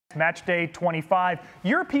Match day 25.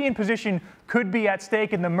 European position could be at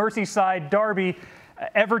stake in the Merseyside Derby.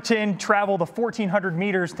 Everton travel the 1,400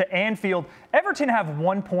 meters to Anfield. Everton have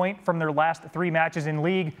 1 point from their last 3 matches in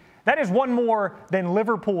league. That is one more than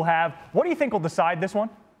Liverpool have. What do you think will decide this one?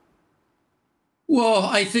 Well,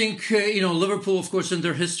 I think, Liverpool, of course, in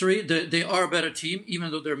their history, they are a better team,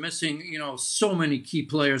 even though they're missing, so many key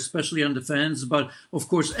players, especially on defense. But, of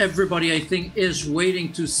course, everybody, I think, is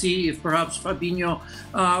waiting to see if perhaps Fabinho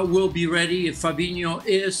will be ready. If Fabinho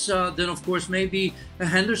is, then, of course, maybe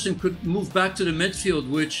Henderson could move back to the midfield,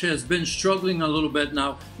 which has been struggling a little bit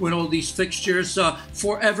now with all these fixtures.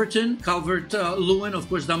 For Everton, Calvert-Lewin, of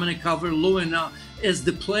course, Dominic Calvert-Lewin is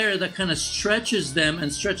the player that kind of stretches them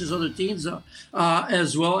and stretches other teams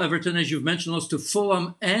as well. Everton, as you've mentioned, lost to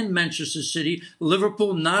Fulham and Manchester City.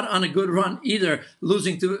 Liverpool not on a good run either,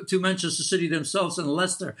 losing to Manchester City themselves and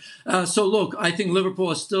Leicester. So look, I think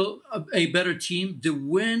Liverpool is still a better team. The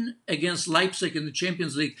win against Leipzig in the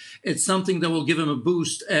Champions League, it's something that will give them a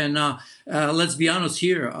boost. And let's be honest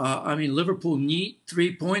here. Liverpool need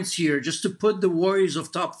 3 points here just to put the worries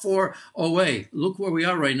of top 4 away. Look where we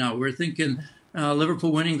are right now. We're thinking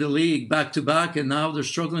Liverpool winning the league back-to-back, and now they're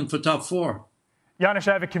struggling for top 4. Janusz,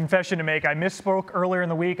 I have a confession to make. I misspoke earlier in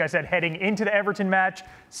the week. I said heading into the Everton match,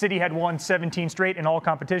 City had won 17 straight in all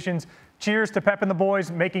competitions. Cheers to Pep and the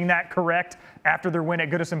boys making that correct after their win at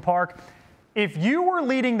Goodison Park. If you were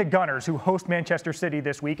leading the Gunners, who host Manchester City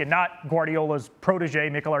this week, and not Guardiola's protege,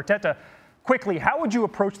 Mikel Arteta, quickly, how would you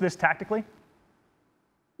approach this tactically?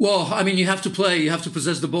 Well, you have to play. You have to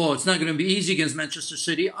possess the ball. It's not going to be easy against Manchester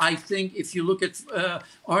City. I think if you look at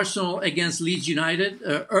Arsenal against Leeds United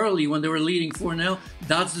early when they were leading 4-0,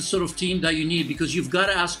 that's the sort of team that you need, because you've got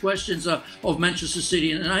to ask questions of Manchester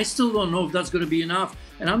City. And I still don't know if that's going to be enough.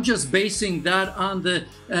 And I'm just basing that on the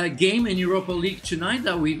game in Europa League tonight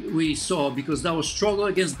that we saw, because that was struggle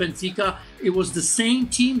against Benfica. It was the same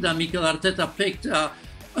team that Mikel Arteta picked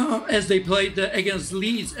as they played against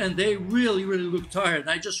Leeds, and they really, really looked tired.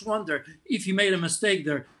 I just wonder if he made a mistake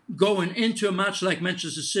there going into a match like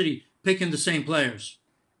Manchester City, picking the same players.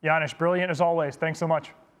 Janusz, brilliant as always. Thanks so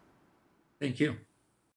much. Thank you.